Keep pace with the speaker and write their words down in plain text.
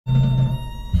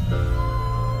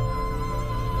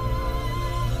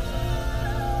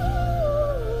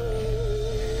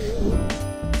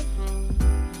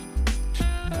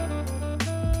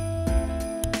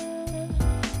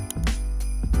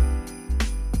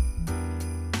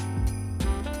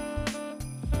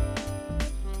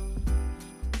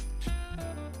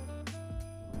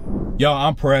Yo,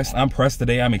 I'm pressed. I'm pressed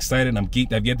today. I'm excited. I'm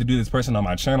geeked. I've yet to do this person on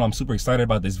my channel. I'm super excited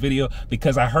about this video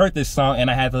because I heard this song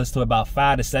and I had to listen to it about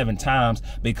 5 to 7 times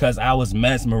because I was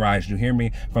mesmerized. You hear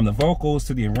me? From the vocals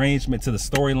to the arrangement to the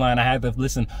storyline, I had to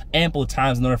listen ample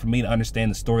times in order for me to understand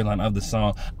the storyline of the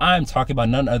song. I'm talking about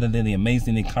none other than the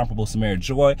amazing, incomparable Samara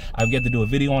Joy. I've yet to do a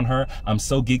video on her. I'm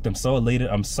so geeked. I'm so elated.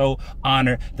 I'm so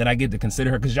honored that I get to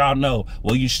consider her because y'all know,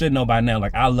 well, you should know by now,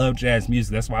 like I love jazz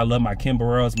music. That's why I love my Kim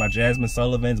Burrells, my Jasmine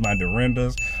Sullivans, my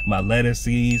Dorindas, my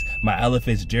Lettuce's, my Ella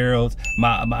Fitzgeralds,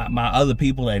 my other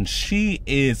people, and she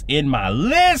is in my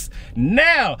list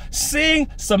now. Sing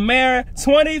Samara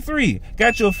 23.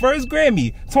 Got your first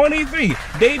Grammy, 23.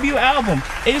 Debut album.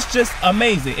 It's just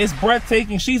amazing. It's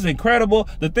breathtaking. She's incredible.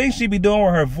 The things she be doing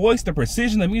with her voice, the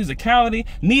precision, the musicality.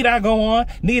 Need I go on?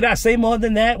 Need I say more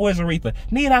than that? Where's Aretha?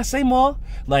 Need I say more?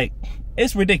 Like,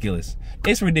 it's ridiculous.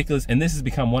 It's ridiculous, and this has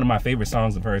become one of my favorite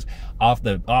songs of hers off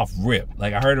rip.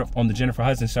 Like I heard it on the Jennifer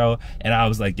Hudson show, and I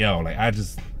was like, yo, like I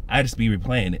just be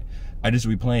replaying it. And this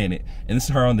is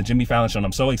her on the Jimmy Fallon show, and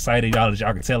I'm so excited, y'all. As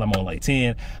y'all can tell, I'm on like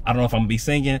 10. I don't know if I'm gonna be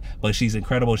singing, but she's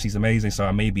incredible. She's amazing, so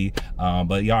I may be.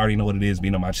 But y'all already know what it is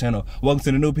being on my channel. Welcome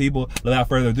to the new people. Without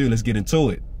further ado, let's get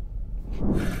into it.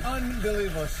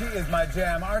 Unbelievable. She is my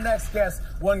jam. Our next guest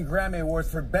won Grammy Awards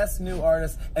for Best New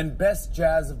Artist and Best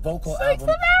Jazz Vocal Album,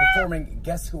 performing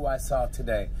Guess Who I Saw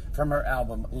Today from her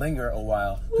album Linger a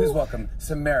While. Please welcome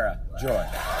Samara Joy.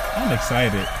 I'm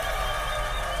excited.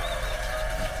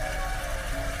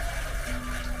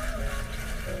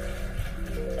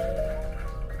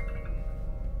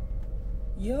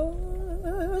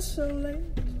 You're so late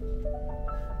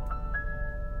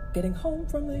getting home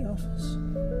from the office.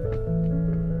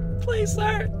 Please,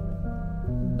 sir.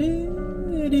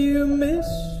 Did you miss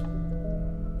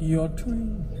your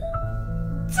train?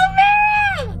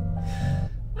 Samara!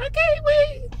 I can't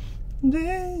wait.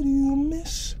 Did you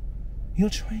miss your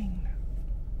train?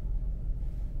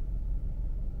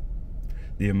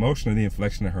 The emotion and the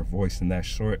inflection of her voice in that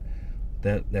short,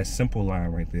 that simple line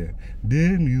right there.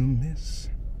 Did you miss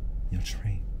your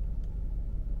train?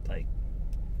 Like,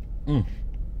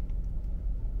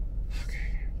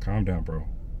 Okay, calm down, bro.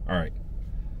 All right.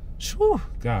 Whew,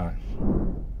 God.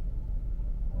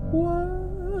 Were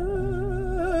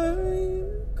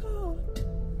you caught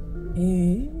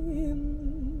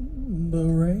in the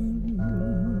rain?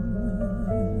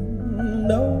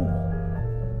 No,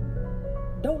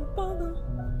 don't bother.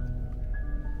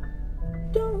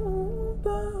 Don't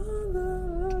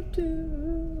bother to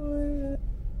it.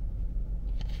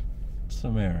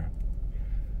 Samara,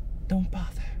 don't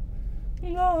bother.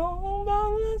 No,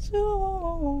 bother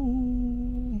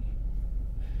to.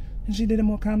 And she did it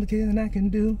more complicated than I can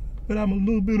do, but I'm a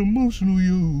little bit emotional,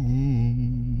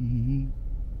 you.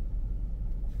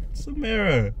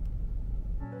 Samara.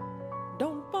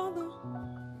 Don't bother.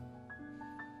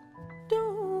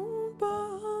 Don't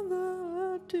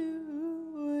bother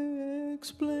to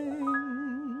explain.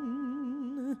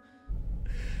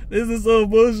 This is so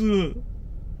emotional.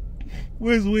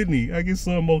 Where's Whitney? I get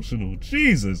so emotional.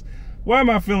 Jesus. Why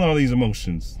am I feeling all these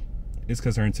emotions? It's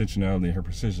because her intentionality and her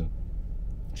precision.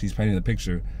 She's painting the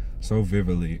picture so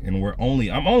vividly, and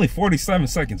I'm only 47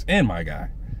 seconds in, my guy.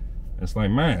 It's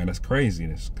like, man, that's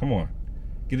craziness. Come on,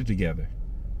 get it together.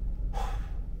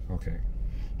 Okay,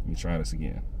 let me try this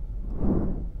again.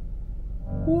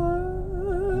 Were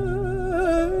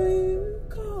you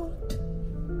caught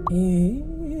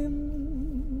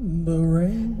in the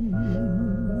rain?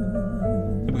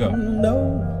 Here we go.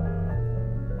 No,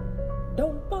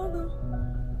 don't bother.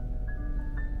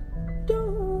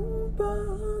 Don't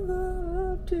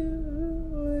bother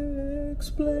to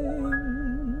explain.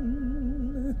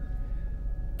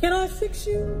 Can I fix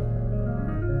you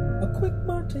a quick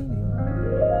martini?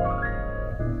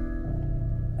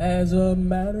 As a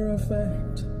matter of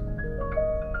fact,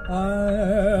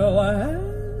 I'll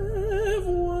have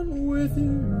one with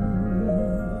you.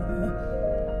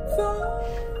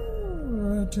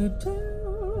 For to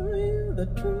tell you the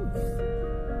truth,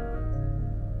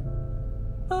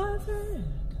 I've had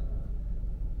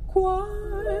quite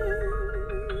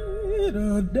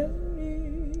a day.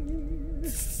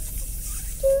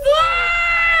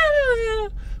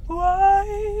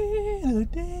 Quite a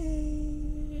day.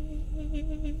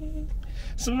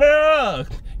 Samara,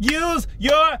 use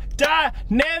your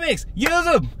dynamics. Use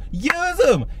them. Use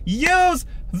them. Use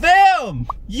them.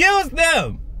 Use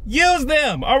them. Use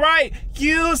them. All right?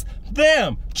 Use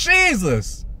them.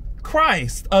 Jesus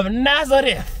Christ of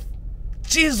Nazareth.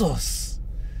 Jesus.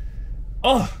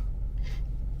 Oh.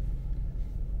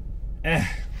 I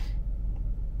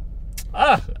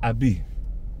be.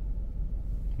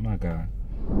 My God.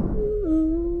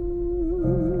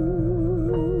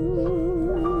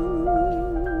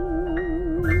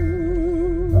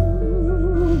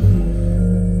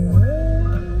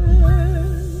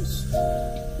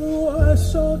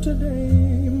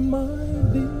 today, my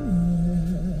dear.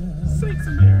 Sing,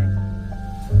 Samara.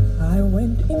 I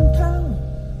went in town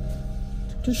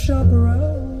to shop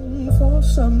around for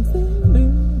something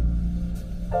new,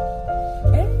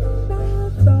 and I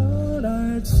thought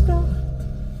I'd stop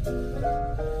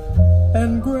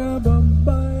and grab a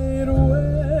bite.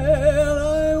 When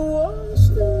I was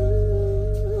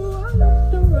through, I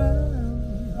looked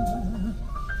around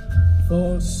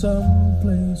for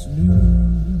someplace new.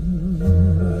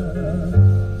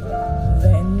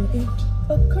 Then it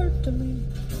occurred to me,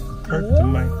 I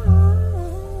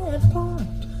had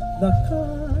parked the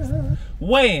car.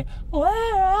 Wait, where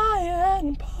I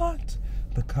had parked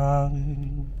the car.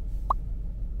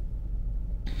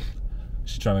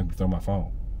 She trying to make me throw my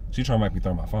phone. She trying to make me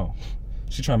throw my phone.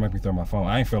 She trying to make me throw my phone.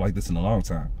 I ain't felt like this in a long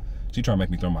time. She trying to make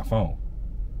me throw my phone.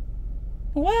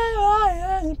 Where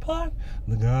I had parked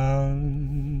the car.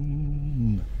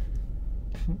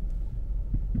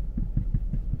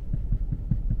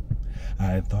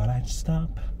 I thought I'd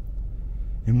stop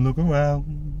and look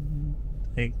around.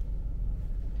 Hey.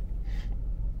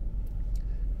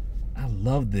 I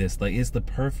love this. Like, it's the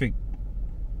perfect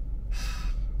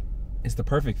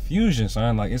fusion,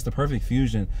 son. Like, it's the perfect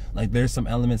fusion. Like, there's some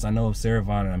elements I know of Sarah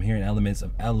Vaughan, and I'm hearing elements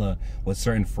of Ella with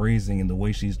certain phrasing and the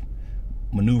way she's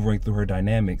maneuvering through her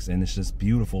dynamics, and it's just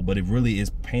beautiful. But it really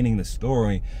is painting the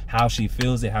story, how she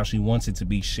feels it, how she wants it to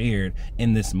be shared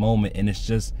in this moment, and it's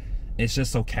just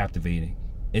so captivating.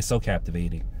 It's so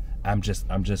captivating. I'm just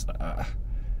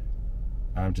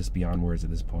beyond words at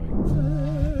this point.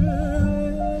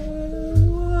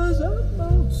 Was a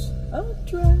most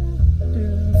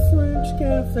attractive French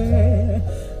cafe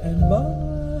and bar.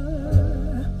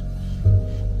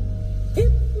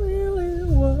 It really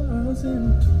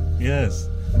wasn't. Yes.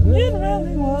 It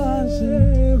really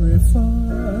wasn't very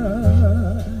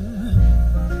far.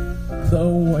 The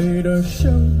waiter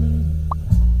showed me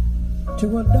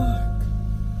to a dark,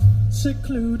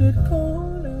 secluded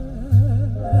corner.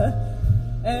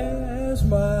 As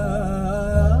my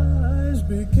eyes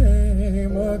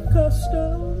became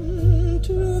accustomed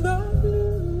to the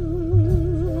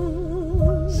blue,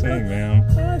 sing, ma'am.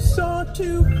 I saw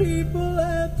two people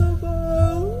at the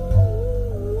bar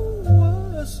who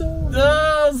were so.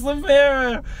 Oh,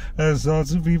 Samara! I saw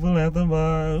two people at the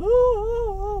bar.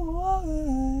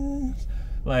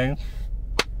 Like,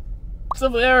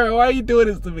 Samara, why are you doing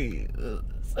this to me?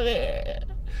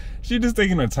 She just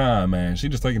taking her time, man. She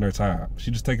just taking her time.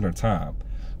 She just taking her time.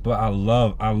 But I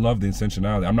love the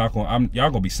intentionality. Y'all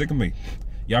gonna be sick of me.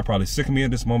 Y'all probably sick of me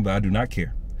at this moment, but I do not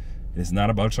care. It's not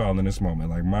about y'all in this moment.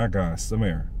 Like, my God,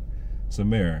 Samara,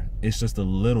 it's just the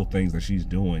little things that she's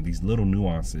doing, these little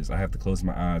nuances. I have to close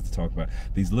my eyes to talk about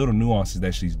these little nuances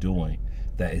that she's doing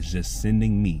that is just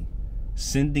sending me.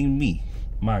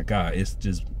 My God, it's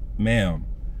just, ma'am,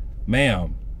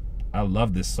 I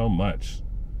love this so much.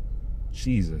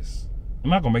 Jesus. I'm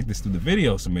not gonna make this through the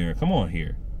video, Samara. Come on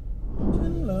here.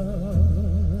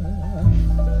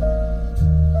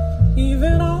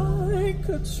 Even I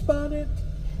could spot it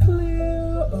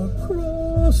clear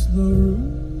across the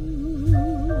room.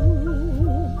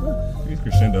 These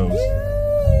crescendos.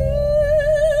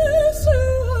 Yes, who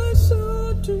I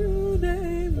saw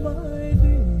today, my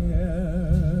dear.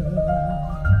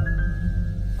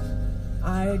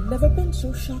 I'd never been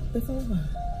so shocked before.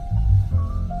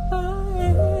 I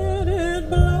headed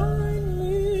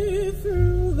blindly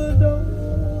through the door.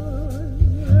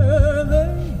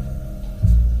 They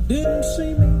didn't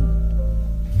see me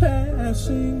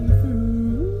passing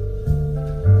through.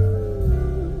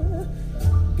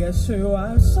 Guess who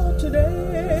I saw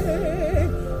today?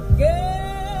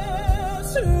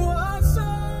 Guess who I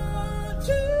saw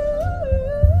today?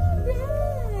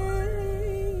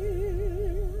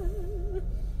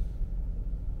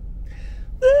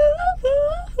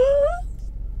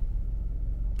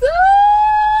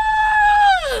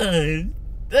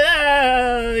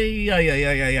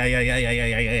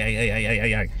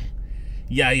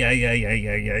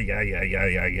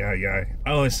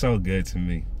 Oh, it's so good to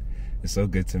me. It's so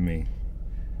good to me.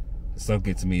 It's so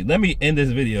good to me. Let me end this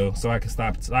video so I can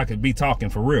stop, so I can be talking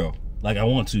for real, like I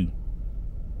want to.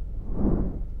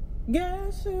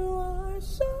 Guess who I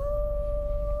saw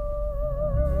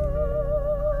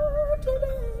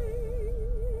today?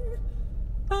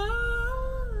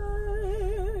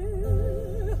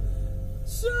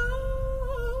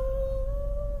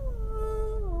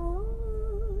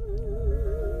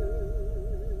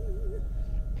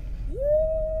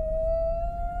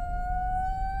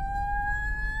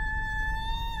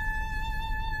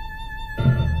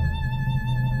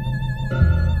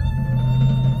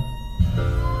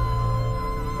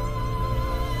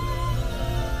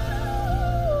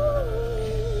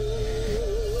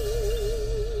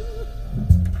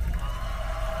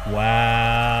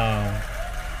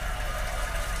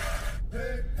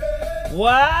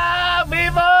 Wow,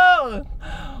 people!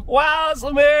 Wow,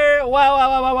 Samara!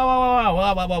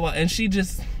 Wow. And she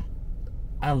just,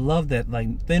 I love that,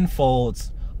 like thin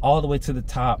folds all the way to the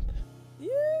top.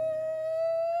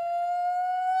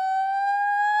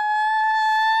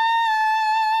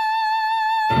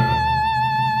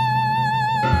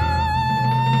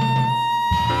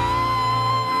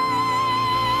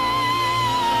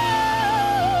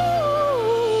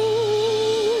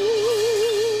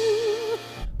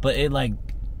 But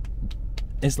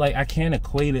it's like I can't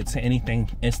equate it to anything.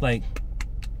 It's like,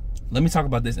 let me talk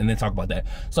about this and then talk about that.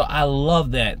 So I love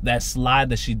that slide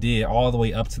that she did all the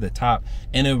way up to the top,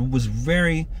 and it was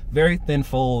very, very thin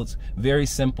folds, very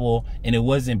simple, and it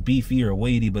wasn't beefy or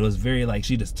weighty, but it was very like,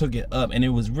 she just took it up, and it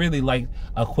was really like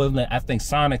equivalent, I think,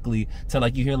 sonically to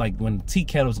like, you hear like when tea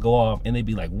kettles go off and they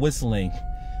be like whistling,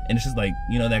 and it's just like,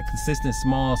 you know, that consistent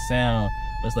small sound,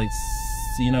 but it's like,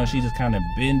 you know, she just kind of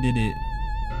bended it,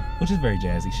 which is very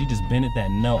jazzy. She just bended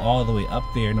that note all the way up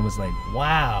there, and it was like,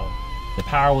 wow. The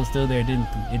power was still there. It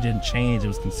didn't change. It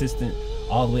was consistent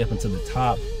all the way up until the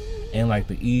top. And like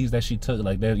the ease that she took,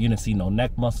 like there, you didn't see no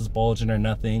neck muscles bulging or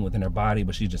nothing within her body,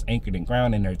 but she just anchored and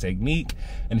grounded in her technique.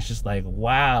 And it's just like,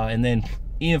 wow. And then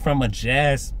even from a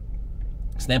jazz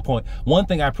standpoint, one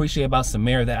thing I appreciate about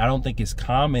Samara that I don't think is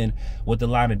common with a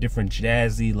lot of different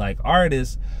jazzy like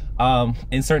artists,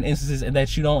 in certain instances, and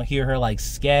that you don't hear her like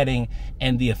scatting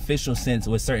in the official sense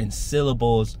with certain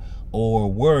syllables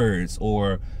or words,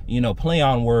 or, you know, play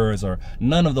on words, or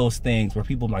none of those things where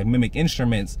people like mimic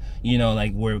instruments, you know,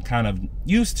 like we're kind of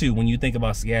used to when you think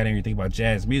about scatting, you think about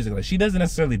jazz music. Like she doesn't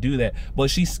necessarily do that, but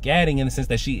she's scatting in the sense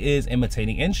that she is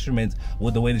imitating instruments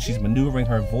with the way that she's maneuvering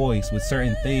her voice with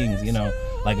certain things, you know,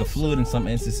 like a flute in some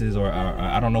instances, or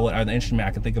I don't know what other instrument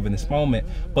I can think of in this moment,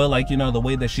 but like, you know, the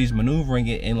way that she's maneuvering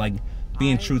it and like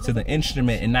being true to the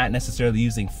instrument and not necessarily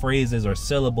using phrases or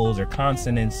syllables or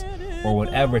consonants or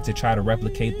whatever to try to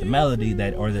replicate the melody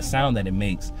that, or the sound that it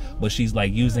makes, but she's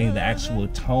like using the actual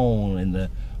tone and the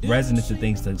resonance of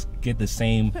things to get the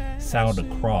same sound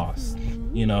across,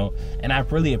 you know. And I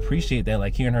really appreciate that,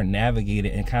 like hearing her navigate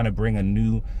it and kind of bring a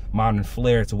new modern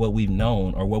flair to what we've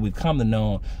known, or what we've come to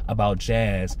know about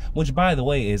jazz, which by the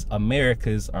way is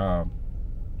America's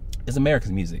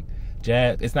music.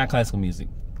 Jazz, it's not classical music.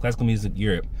 Classical music,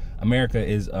 Europe. America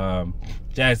is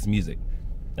jazz music.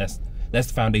 That's the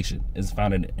foundation. It's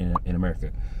founded in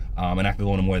America. And I could go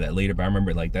into more of that later, but I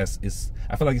remember like I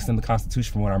feel like it's in the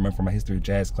Constitution from what I remember from my history of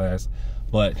jazz class.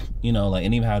 But, you know, like,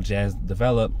 and even how jazz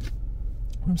developed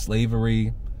from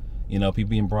slavery, you know, people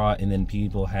being brought, and then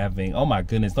people having, oh my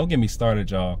goodness, don't get me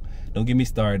started, y'all. Don't get me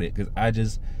started,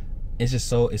 because it's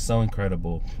so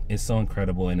incredible. It's so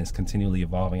incredible, and it's continually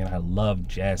evolving, and I love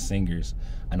jazz singers,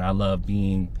 and I love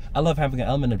having an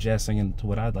element of jazz singing to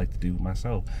what I'd like to do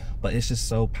myself. But it's just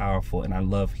so powerful, and I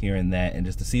love hearing that, and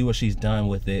just to see what she's done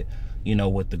with it, you know,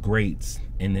 with the greats,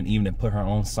 and then even to put her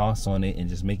own sauce on it and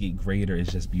just make it greater, is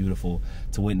just beautiful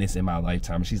to witness in my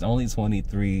lifetime. She's only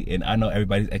 23, and I know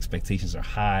everybody's expectations are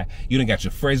high. You done got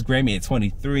your first Grammy at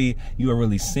 23. You are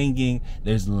really singing.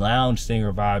 There's lounge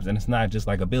singer vibes, and it's not just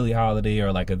like a Billie Holiday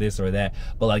or like a this or that,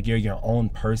 but like you're your own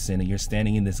person, and you're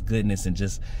standing in this goodness, and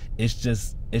it's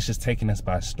just taking us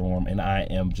by storm. And I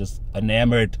am just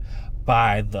enamored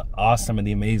by the awesome and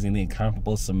the amazing, the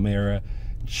incomparable Samara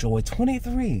Joy.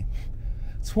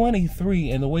 23,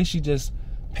 and the way she just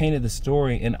painted the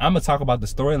story. And I'm gonna talk about the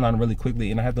storyline really quickly,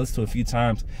 and I had to listen to it a few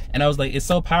times, and I was like, it's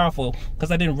so powerful,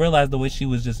 because I didn't realize the way she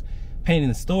was just painting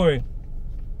the story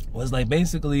was like,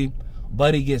 basically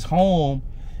Buddy gets home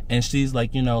and she's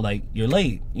like, you know, like, you're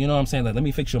late, you know what I'm saying, like, let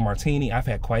me fix you a martini, I've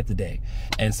had quite the day.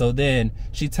 And so then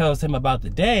she tells him about the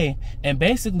day, and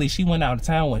basically she went out of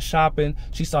town, went shopping,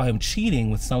 she saw him cheating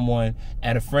with someone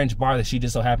at a French bar that she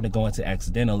just so happened to go into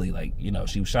accidentally. Like, you know,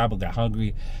 she was shopping, got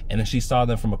hungry, and then she saw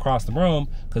them from across the room,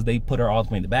 because they put her all the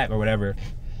way in the back or whatever,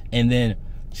 and then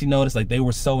she noticed like they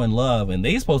were so in love, and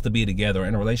they supposed to be together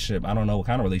in a relationship, I don't know what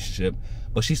kind of relationship,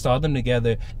 but she saw them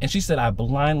together, and she said, I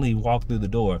blindly walked through the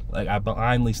door. Like, I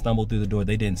blindly stumbled through the door.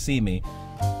 They didn't see me.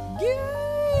 Guess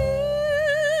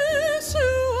who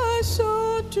I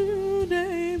saw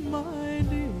today, my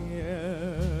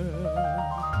dear?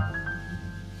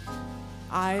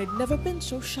 I'd never been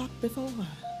so shocked before.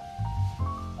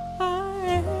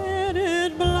 I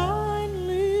headed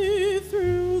blindly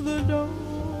through the door.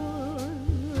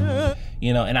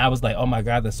 You know, and I was like, oh my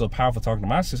God, that's so powerful, talking to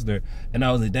my sister. And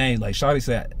I was like, dang, like Shawty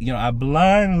said, you know, I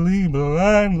blindly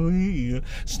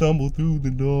stumbled through the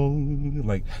door.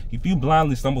 Like, if you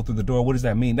blindly stumble through the door, what does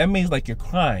that mean? That means like you're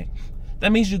crying.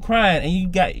 That means you're crying and you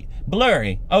got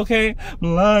blurry, okay?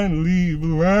 Blindly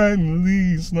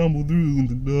stumbled through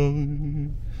the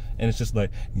door. And it's just like,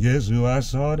 guess who I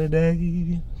saw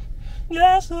today?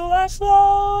 Guess who I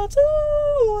saw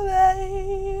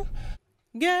today?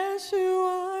 Guess who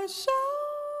I saw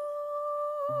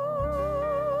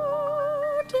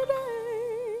today?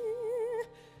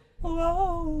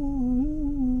 Oh,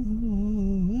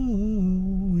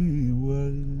 it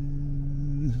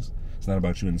was. It's not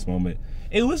about you in this moment.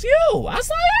 It was you. I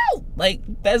saw you. Like,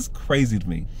 that's crazy to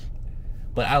me.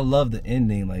 But I love the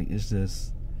ending. Like, it's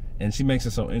just, and she makes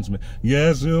it so intimate.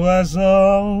 Guess who I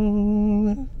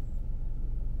saw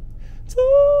today?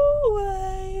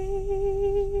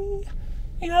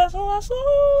 Guess who I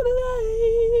saw today?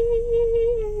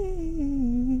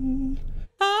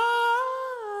 I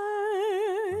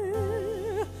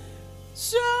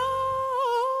saw.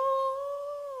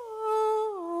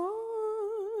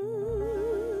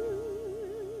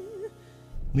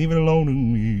 Leave it alone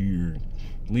in here.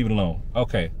 Leave it alone.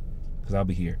 Okay. Because I'll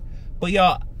be here. But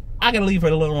y'all, I gotta leave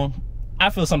it alone. I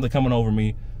feel something coming over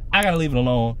me. I gotta leave it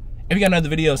alone. If you got another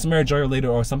video, Samara Joy later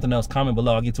or something else, comment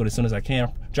below. I'll get to it as soon as I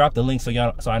can. Drop the link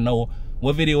so I know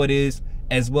what video it is,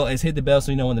 as well as hit the bell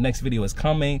so you know when the next video is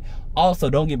coming. Also,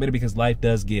 don't get bitter because life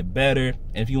does get better.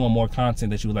 And if you want more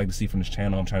content that you would like to see from this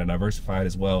channel, I'm trying to diversify it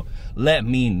as well. Let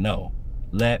me know.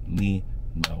 Let me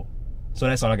know. So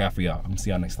that's all I got for y'all. I'm gonna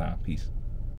see y'all next time. Peace.